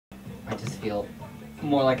I just feel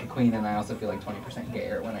more like a queen, and I also feel like 20%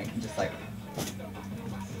 gayer when I can just like...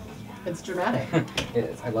 It's dramatic. It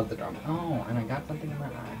is. I love the drama. Oh, and I got something in my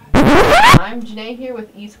eye. I'm Janae here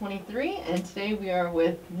with E23, and today we are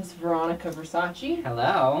with Miss Veronika Versace.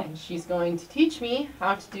 Hello. And she's going to teach me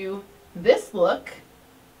how to do this look,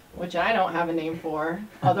 which I don't have a name for,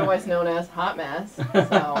 otherwise known as hot mess.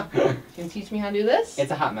 So, she can teach me how to do this?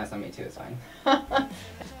 It's a hot mess on me too, it's fine. Your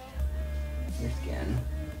skin.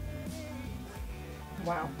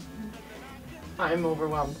 Wow. I'm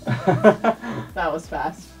overwhelmed. That was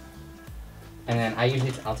fast. And then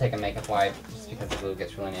I'll take a makeup wipe just because the glue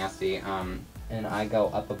gets really nasty. And I go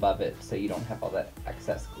up above it so you don't have all that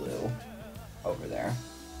excess glue over there,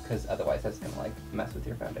 because otherwise that's gonna like mess with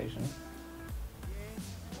your foundation.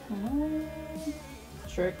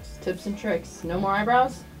 Tricks, tips and tricks. No more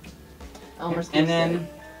eyebrows? Elmer's And then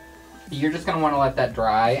you're just gonna want to let that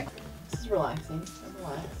dry. This is relaxing. I'm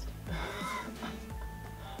relaxed.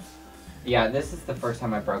 Yeah, this is the first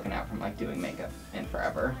time I've broken out from like doing makeup in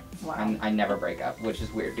forever. Wow. I never break up, which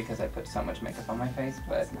is weird because I put so much makeup on my face,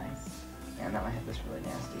 but That's nice. yeah, now I have this really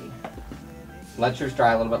nasty. Let yours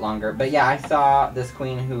dry a little bit longer. But yeah, I saw this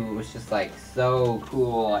queen who was just like so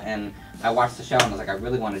cool, and I watched the show and was like, I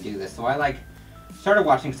really want to do this. So I like started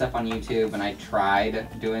watching stuff on YouTube, and I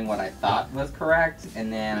tried doing what I thought was correct,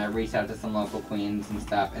 and then I reached out to some local queens and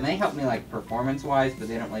stuff, and they helped me like performance wise, but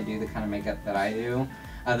they don't really do the kind of makeup that I do,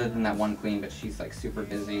 other than that one queen, but she's like super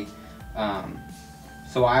busy.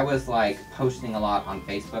 So I was like posting a lot on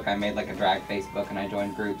Facebook. I made like a drag Facebook, and I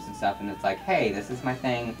joined groups and stuff, and it's like, hey, this is my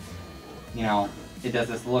thing, you know, it does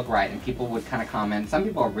this look right, and people would kind of comment. Some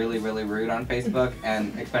people are really, really rude on Facebook,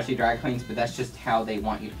 and especially drag queens, but that's just how they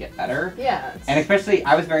want you to get better. Yeah. And especially,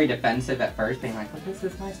 I was very defensive at first, being like, well, this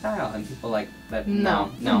is my style, and people like, that.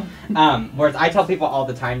 No. Whereas I tell people all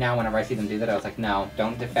the time now, whenever I see them do that, I was like, no,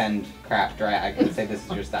 don't defend crap drag and say this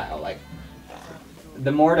is your style. Like,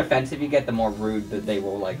 the more defensive you get, the more rude that they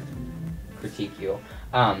will like critique you.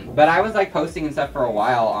 But I was like posting and stuff for a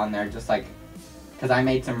while on there, just like, because I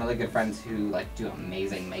made some really good friends who like do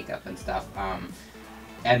amazing makeup and stuff,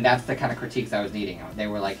 and that's the kind of critiques I was needing. They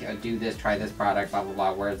were like, do this, try this product, blah blah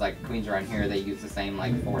blah. Whereas like queens around here, they use the same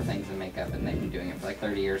like 4 things in makeup, and they've been doing it for like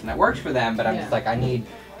 30 years, and that works for them. But I'm just like, I need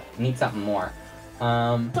something more.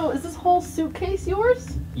 So is this whole suitcase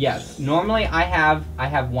yours? Yes. Normally I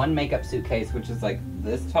have one makeup suitcase, which is like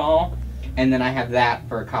this tall, and then I have that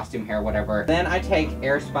for costume hair, whatever. Then I take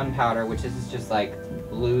air spun powder, which is just like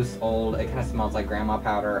loose, old, it kind of smells like grandma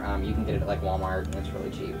powder. You can get it at like Walmart, and it's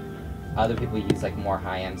really cheap. Other people use like more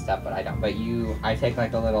high-end stuff, but I don't. But I take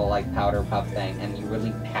like a little like powder puff thing, and you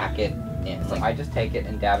really pack it in. So I just take it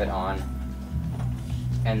and dab it on,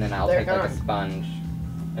 and then I'll take like a sponge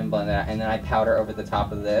and blend it out, and then I powder over the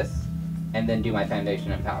top of this, and then do my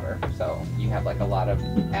foundation and powder. So you have like a lot of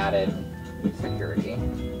added security.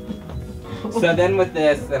 So then with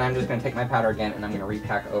this, then I'm just going to take my powder again, and I'm going to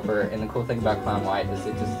repack over. And the cool thing about Clown White is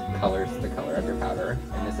it just colors the color of your powder.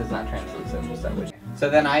 And this is not translucent. So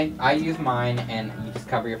then I use mine, and you just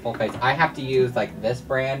cover your full face. I have to use like this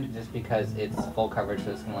brand just because it's full coverage,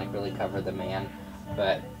 so it's going to like really cover the man.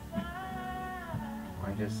 But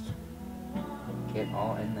I just get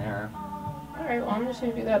all in there. Alright, well I'm just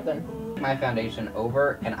going to do that then. My foundation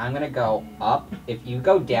over, and I'm gonna go up. If you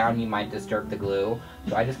go down, you might disturb the glue,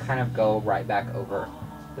 so I just kind of go right back over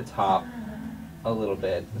the top a little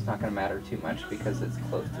bit. It's not gonna matter too much because it's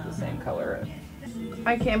close to the same color.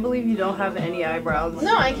 I can't believe you don't have any eyebrows.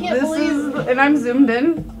 No, I can't believe. And I'm zoomed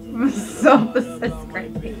in, so this is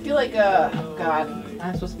great. I feel like oh god,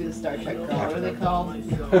 I'm supposed to be the Star Trek girl. What are they called?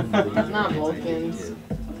 Not Vulcans.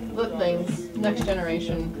 The things. Next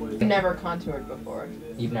generation. Never contoured before.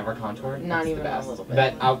 You've never contoured? Not That's even the best. a little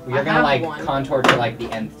bit. But you're gonna like contour to like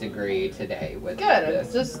the nth degree today with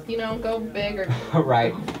this. Just, you know, go big or...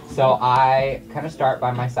 Right. So I kind of start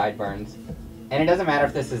by my sideburns. And it doesn't matter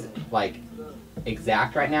if this is like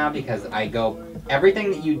exact right now, because I go...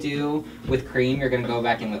 Everything that you do with cream, you're gonna go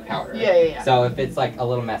back in with powder. Yeah. So if it's like a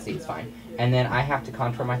little messy, it's fine. And then I have to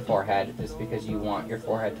contour my forehead, just because you want your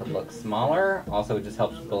forehead to look smaller. Also, it just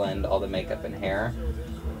helps blend all the makeup and hair.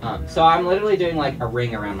 So I'm literally doing like a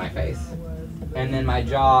ring around my face. And then my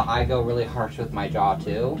jaw, I go really harsh with my jaw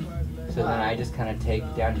too. So then I just kind of take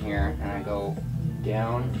down here, and I go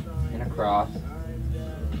down and across.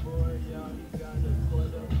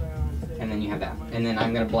 And then you have that. And then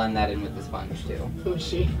I'm going to blend that in with the sponge too. Who's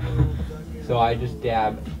she? So I just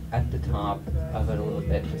dab at the top of it a little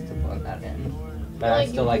bit just to blend that in. But I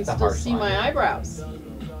still like the harsh line. See my eyebrows.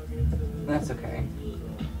 That's okay.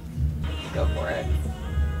 Go for it.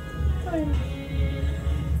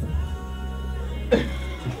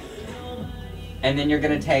 And then you're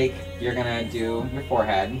gonna do your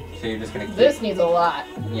forehead. So you're just gonna keep... This needs a lot.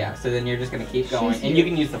 Yeah, so then you're just gonna keep going. And you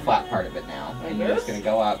can use the flat part of it now. And you're just gonna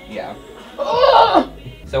go up, yeah. Oh!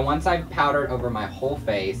 So once I've powdered over my whole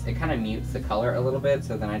face, it kind of mutes the color a little bit.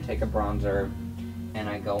 So then I take a bronzer and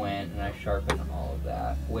I go in and I sharpen all of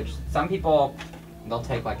that. Which some people, they'll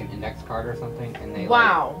take like an index card or something and they you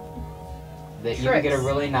can get a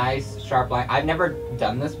really nice sharp line. I've never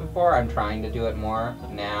done this before. I'm trying to do it more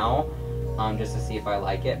now. Just to see if I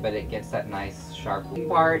like it, but it gets that nice sharp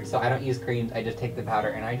part. So I don't use creams, I just take the powder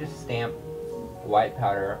and I just stamp white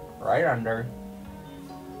powder right under,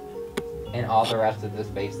 and all the rest of this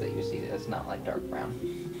base that you see is not like dark brown.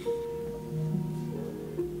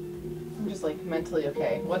 I'm just like mentally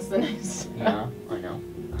okay. What's the next? Yeah, I know.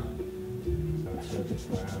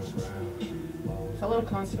 Hello,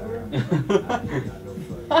 contour.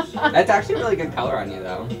 That's actually really good color on you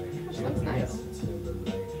though. It looks nice.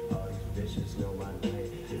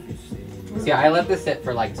 See, I let this sit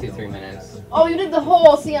for like 2-3 minutes. Oh, you did the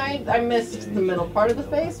whole. See, I missed the middle part of the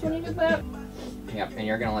face when you did that. Yep, and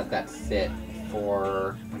you're gonna let that sit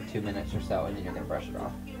for like 2 minutes or so, and then you're gonna brush it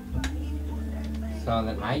off. So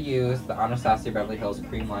then I use the Anastasia Beverly Hills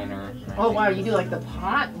cream liner. Oh wow, you do like the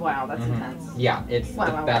pot? Wow, that's intense. Yeah, it's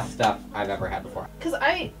the best stuff I've ever had before. Cause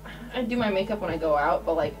I do my makeup when I go out,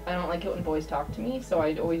 but like I don't like it when boys talk to me, so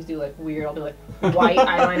I always do like weird. I'll do like white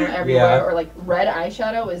eyeliner everywhere, or like red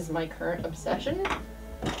eyeshadow is my current obsession.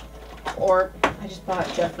 Or I just bought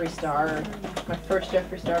Jeffree Star, my first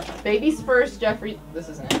Jeffree Star, baby's first Jeffree. This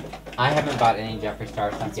isn't it. I haven't bought any Jeffree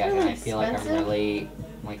Star stuff yet, really and I feel expensive. like I'm really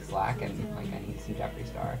like slack and like I need some Jeffree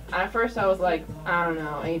Star. At first I was like, I don't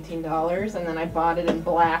know, $18, and then I bought it in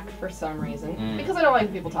black for some reason because I don't like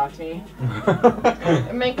when people talk to me.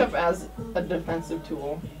 Makeup as a defensive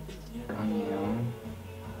tool. On you.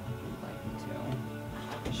 Would you like me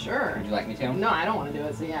to? Sure. Would you like me to? No, I don't want to do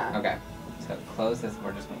it. So yeah. Okay. So close this.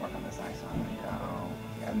 We're just gonna work on this eye. So I'm gonna go.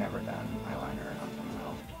 Yeah, I've never done eyeliner on someone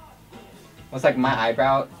else. Looks like my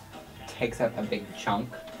eyebrow takes up a big chunk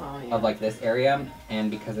of like this area, and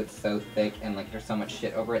because it's so thick and like there's so much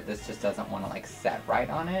shit over it, this just doesn't want to like set right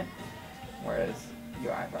on it. Whereas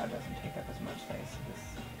your eyebrow doesn't take up as much space.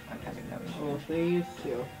 I'm having no issue. Well, if they used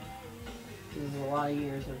to. This is a lot of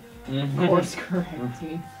years of course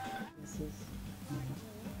correcting. This is.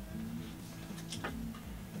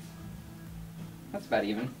 That's about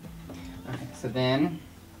even. Okay, so then,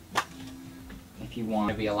 if you want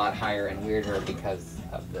to be a lot higher and weirder because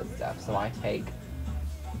of this stuff, so I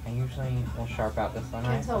usually will sharp out this one.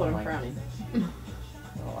 Can't tell what I'm like, frowning.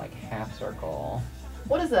 Little like half circle.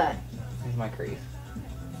 What is that? This is my crease.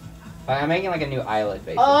 But I'm making like a new eyelid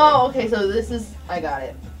basically. Oh, okay, so this is, I got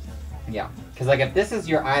it. Yeah, because like if this is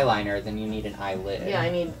your eyeliner, then you need an eyelid. Yeah, I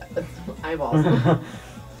need eyeballs. So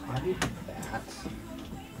I do that.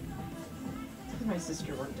 My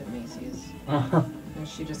sister worked at Macy's, and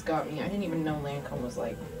she just got me. I didn't even know Lancome was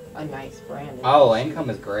like a nice brand. Oh, Lancome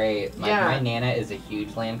is great. Like, yeah. My Nana is a huge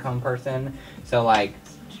Lancome person, so like,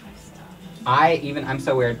 I'm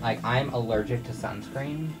so weird. Like, I'm allergic to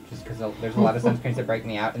sunscreen just because there's a lot of sunscreens that break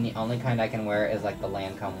me out, and the only kind I can wear is like the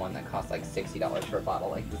Lancome one that costs like $60 for a bottle.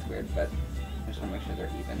 Like, it's weird, but I just want to make sure they're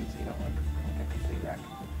even so you don't look like a complete wreck.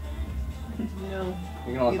 No.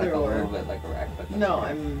 You're gonna look like Either a or. little bit like a wreck, but that's No, okay.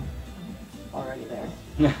 I'm already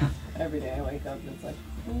there. Every day I wake up and it's like,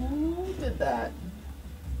 who did that?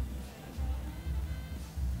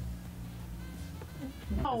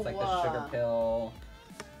 It's like the sugar pill,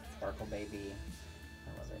 sparkle baby.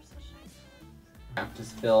 I love it. Yeah,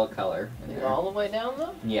 just fill color in You there. go all the way down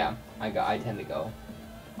though? Yeah, I tend to go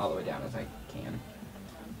all the way down as I can.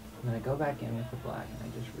 And then I go back in with the black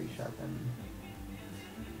and I just resharpen.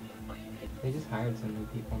 They just hired some new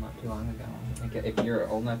people not too long ago. Like, if you're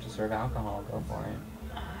old enough to serve alcohol, go for it.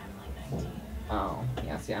 I'm like 19. Oh,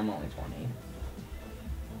 yeah, see, I'm only 20.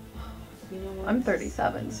 You know what? I'm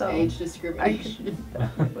 37, so Age I discrimination. could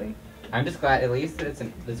definitely. I'm just glad at least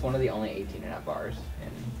it's one of the only 18 and up bars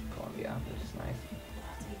in Columbia, which is nice.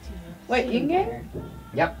 Wait, you can get?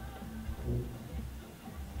 Yep.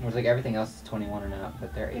 Whereas like everything else is 21 and up,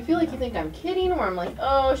 but they're 18 I feel like and you up. think I'm kidding, or I'm like,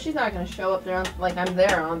 oh, she's not gonna show up there. Like I'm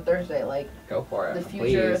there on Thursday. Like Go for it. the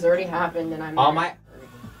future has already happened, and I'm. All there.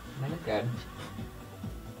 No, you're good.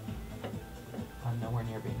 I'm nowhere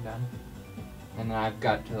near being done. And then I've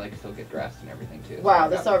got to like still get dressed and everything too. so Wow, I've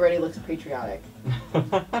this got- already looks patriotic.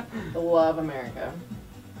 I love America.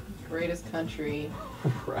 Greatest country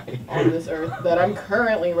Right. on this earth that I'm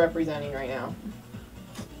currently representing right now.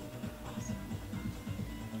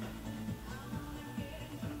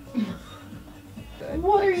 Good.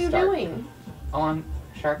 What Like, are you start- doing? Oh, I'm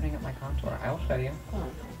sharpening up my contour. I will show you. Oh.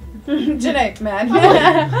 Janae, mad.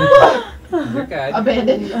 You're good.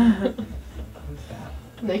 Abandoned. Who's that?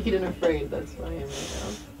 Naked and afraid. That's what I am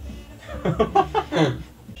right now.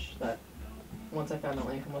 That once I found out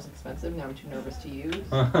Lancome was expensive, now I'm too nervous to use. Be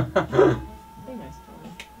nice to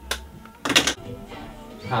me.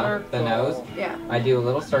 The nose? Yeah. I do a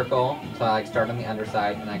little circle, so I like start on the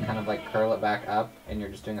underside and I kind of like curl it back up and you're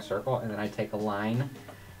just doing a circle, and then I take a line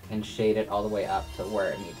and shade it all the way up to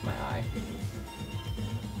where it meets my eye.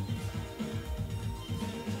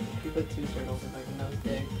 If you put 2 circles in like a nose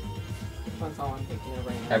dig, that's all I'm thinking of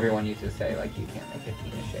right now. Everyone used to say like you can't make it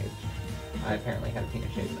penis shaped. I apparently had a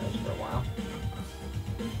penis shaped nose for a while.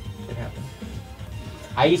 It happened.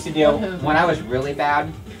 I used to do, when I was really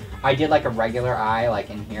bad, I did like a regular eye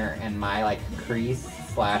like in here, and my like crease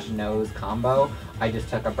 / nose combo, I just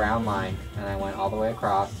took a brown line and I went all the way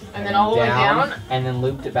across. And then all the way down? And then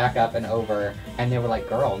looped it back up and over, and they were like,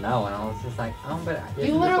 girl, no. And I was just like, oh, but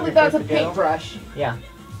You literally, that's a paintbrush. Yeah.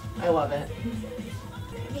 I love it.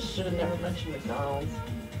 I just should have never mentioned McDonald's.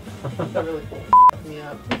 That really f***ed me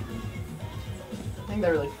up. I think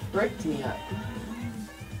that really fricked me up.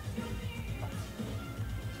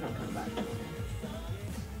 It's not coming back.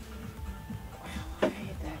 Wow, I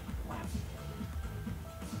hate that. Wow.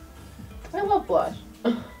 I love blush.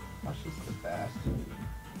 Oh, she's the best.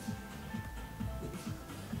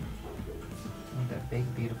 With that big,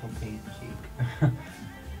 beautiful pink cheek.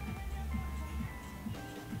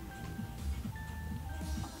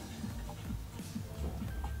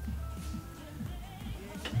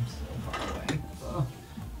 I'm so far away. Oh.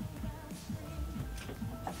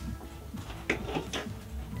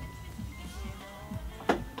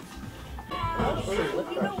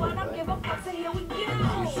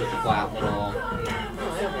 Use this flat roll.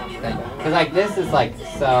 Because like this is like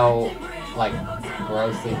so like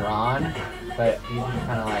grossly drawn, but you can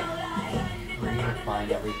kind of like redefine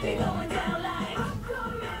everything.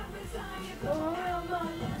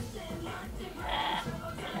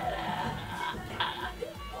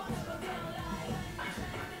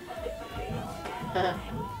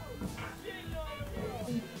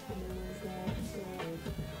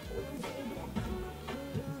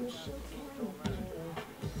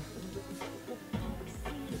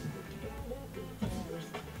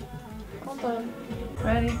 Hold on.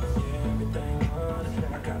 Ready?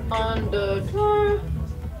 On the tour. Go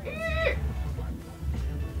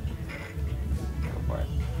for it.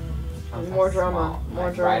 Oh, More that's drama. small. More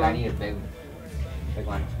Right, drama. I need a big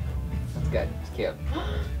one. That's good. It's cute.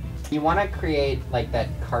 You want to create like that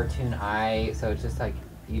cartoon eye, so it's just like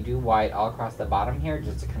you do white all across the bottom here,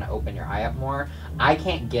 just to kind of open your eye up more. I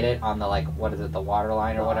can't get it on the like, what is it, the water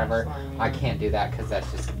line or whatever. I can't do that because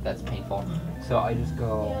that's painful. So I just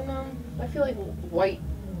go. Yeah, no. I feel like white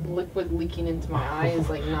liquid leaking into my eye is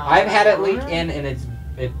like not. I've had it leak in and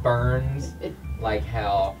it burns It, like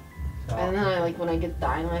hell. So. and then I like when I get the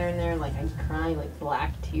eyeliner in there, like I'm crying like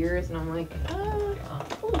black tears, and I'm like, a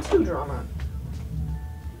little too drama.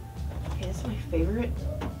 Okay, this is my favorite,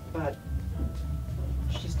 but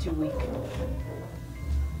she's too weak.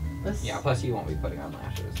 Let's, Yeah, plus you won't be putting on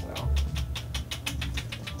lashes, so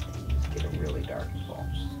just get a really dark full.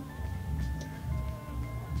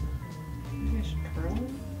 Maybe I should curl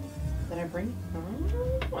them. Did I bring?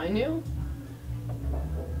 Oh, I knew.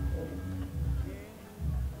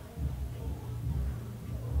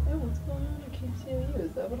 Oh, what's going on? I can't see you.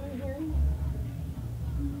 Is that what I'm hearing?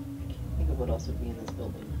 I can't think of what else would be in this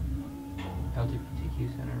building.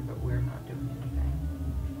 LGBTQ center, but we're not doing anything.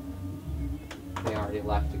 They already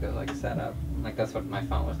left to go like set up. Like that's what my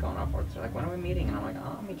phone was going off for. They're like, when are we meeting? And I'm like,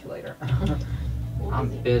 oh, I'll meet you later. I'm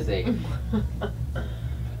busy.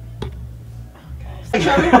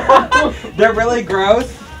 They're really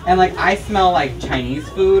gross, and like I smell like Chinese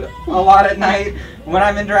food a lot at night when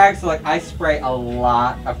I'm in drag. So like I spray a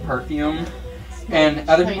lot of perfume, and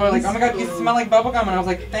other people are like, "Oh my god, you smell like bubblegum," and I was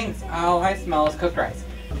like, "Thanks. All I smell is cooked rice."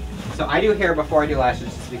 So I do hair before I do lashes,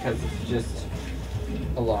 just because it's just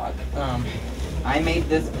a lot. I made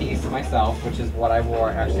this piece myself, which is what I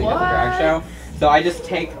wore actually at the drag show. So I just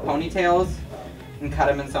take ponytails and cut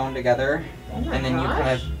them and sew them together, and then you kind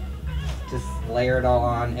of just layer it all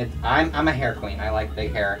on. I'm a hair queen. I like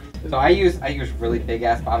big hair, so I use really big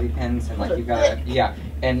ass bobby pins, and like you gotta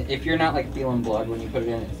And if you're not like feeling blood when you put it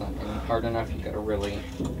in, it's not hard enough. You gotta really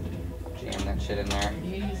jam that shit in there.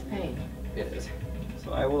 You use paint. It is.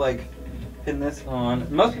 So I will like pin this on.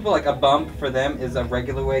 Most people, like a bump for them is a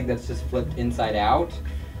regular wig that's just flipped inside out.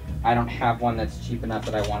 I don't have one that's cheap enough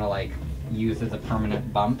that I want to like use as a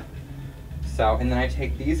permanent bump. So, and then I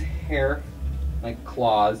take these hair like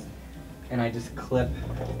claws and I just clip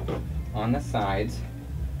on the sides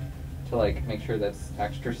to like make sure that's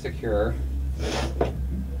extra secure.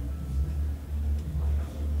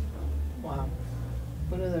 Wow.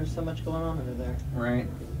 Who knew there's so much going on under there? Right.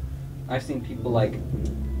 I've seen people like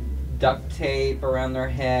duct tape around their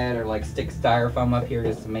head or like stick styrofoam up here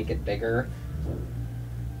just to make it bigger.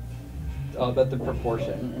 It's all about the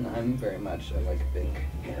proportion, and I'm very much a like big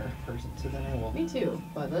hair person, so then I will. Me too,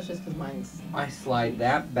 but that's just because mine's. I slide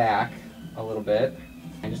that back a little bit.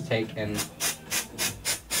 I just take and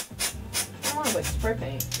I want to like spray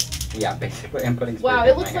paint. yeah, basically I'm putting spray Wow, paint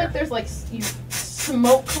it in looks my like hair. there's like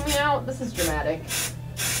smoke coming out. This is dramatic.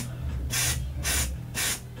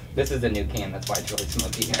 This is a new can, that's why it's really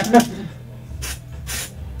smoky.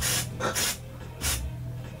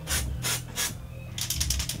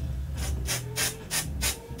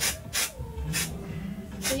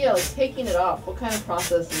 So yeah, like taking it off. What kind of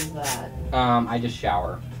process is that? I just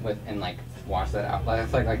shower with and like wash that out.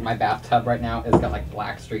 It's like my bathtub right now has got like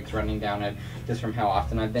black streaks running down it just from how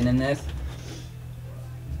often I've been in this.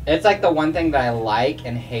 It's like the one thing that I like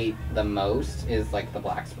and hate the most is like the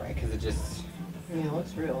black spray because it just Yeah, it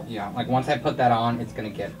looks real. yeah, like once I put that on, it's gonna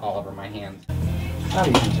get all over my hands. How do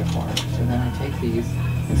you use it for? So then I take these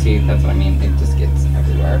and see, that's what I mean. It just gets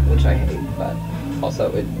everywhere, which I hate, but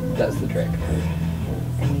also it does the trick.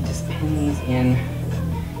 And you just pin these in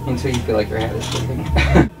until you feel like your head is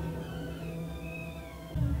shaking.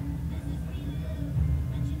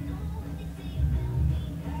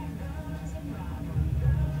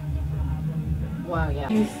 Wow, yeah.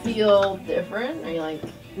 You feel different? Are you like...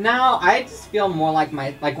 No, I just feel more like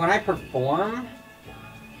like when I perform,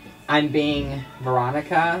 I'm being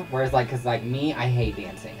Veronika, whereas like, cause like me, I hate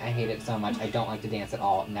dancing. I hate it so much. I don't like to dance at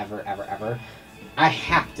all. Never, ever, ever. I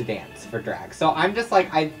have to dance for drag. So I'm just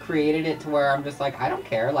like, I've created it to where I'm just like, I don't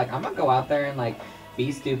care. Like, I'm gonna go out there and like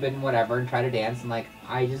be stupid and whatever and try to dance and like,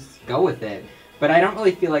 I just go with it. But I don't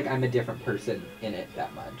really feel like I'm a different person in it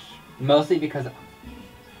that much. Mostly because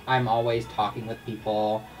I'm always talking with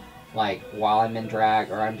people like while I'm in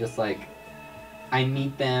drag, or I'm just like, I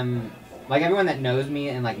meet them, like everyone that knows me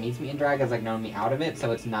and like meets me in drag has like known me out of it,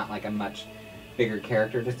 so it's not like a much bigger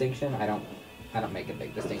character distinction. I don't make a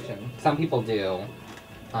big distinction. Some people do.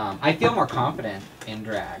 I feel more confident in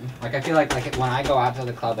drag. Like I feel like when I go out to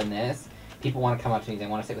the club in this, people want to come up to me, they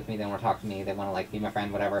want to sit with me, they want to talk to me, they want to like be my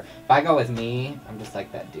friend, whatever. If I go with me, I'm just like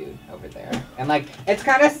that dude over there. And like, it's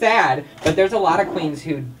kind of sad, but there's a lot of queens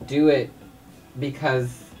who do it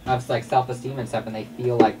because of like self-esteem and stuff, and they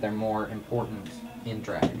feel like they're more important in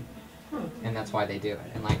drag. And that's why they do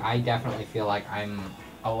it. And like, I definitely feel like I'm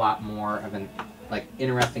a lot more of an like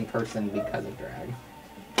interesting person because of drag.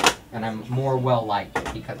 And I'm more well-liked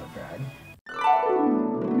because of drag.